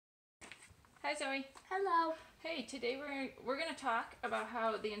Hi Zoe. Hello. Hey, today we're going to talk about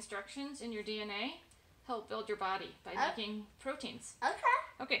how the instructions in your DNA help build your body by making proteins. Okay.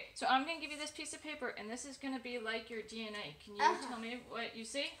 Okay, so I'm going to give you this piece of paper, and this is going to be like your DNA. Can you tell me what you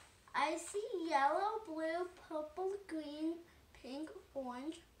see? I see yellow, blue, purple, green, pink,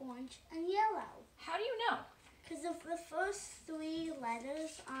 orange, and yellow. How do you know? Because of the first three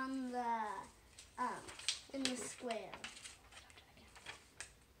letters on the in the square.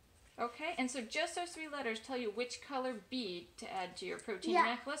 Okay, and so just those three letters tell you which color bead to add to your protein Yeah.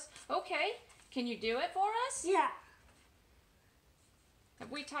 necklace. Okay, can you do it for us? Yeah. Have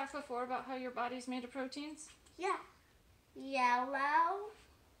we talked before about how your body's made of proteins? Yeah. Yellow,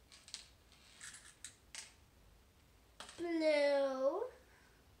 blue,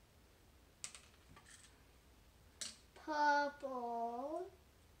 purple,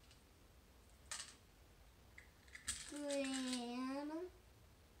 green,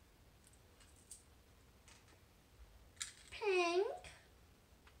 pink,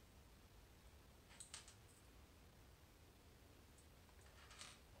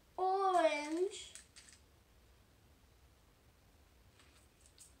 orange,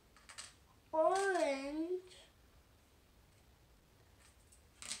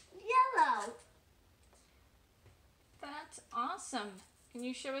 yellow. That's awesome. Can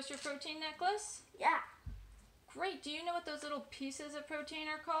you show us your protein necklace? Yeah. Great. Do you know what those little pieces of protein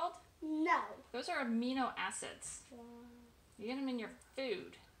are called? No. Those are amino acids. You get them in your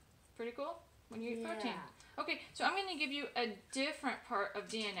food. Pretty cool when you eat protein. Okay, so I'm going to give you a different part of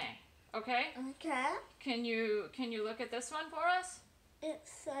DNA. Okay? Okay. Can you look at this one for us? It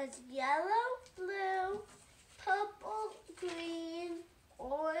says yellow, blue, purple, green,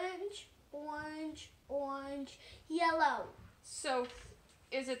 orange, yellow. So,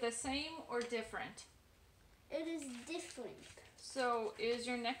 is it the same or different? It is different. So, is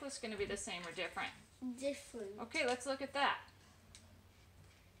your necklace going to be the same or different? Different. Okay, let's look at that.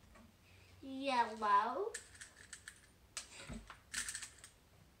 Yellow,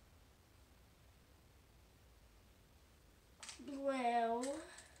 blue,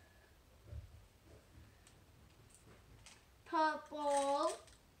 purple,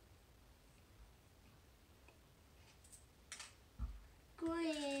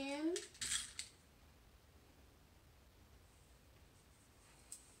 green,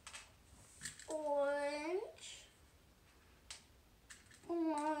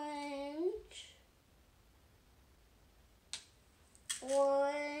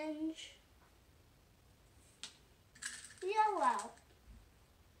 orange, yellow.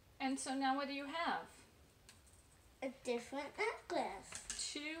 And so now what do you have? A different necklace.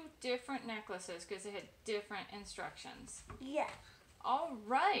 Two different necklaces because they had different instructions. Yeah. All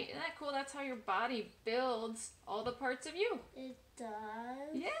right, isn't that cool? That's how your body builds all the parts of you. It does?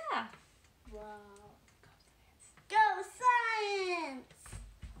 Yeah. Wow. Go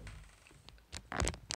science!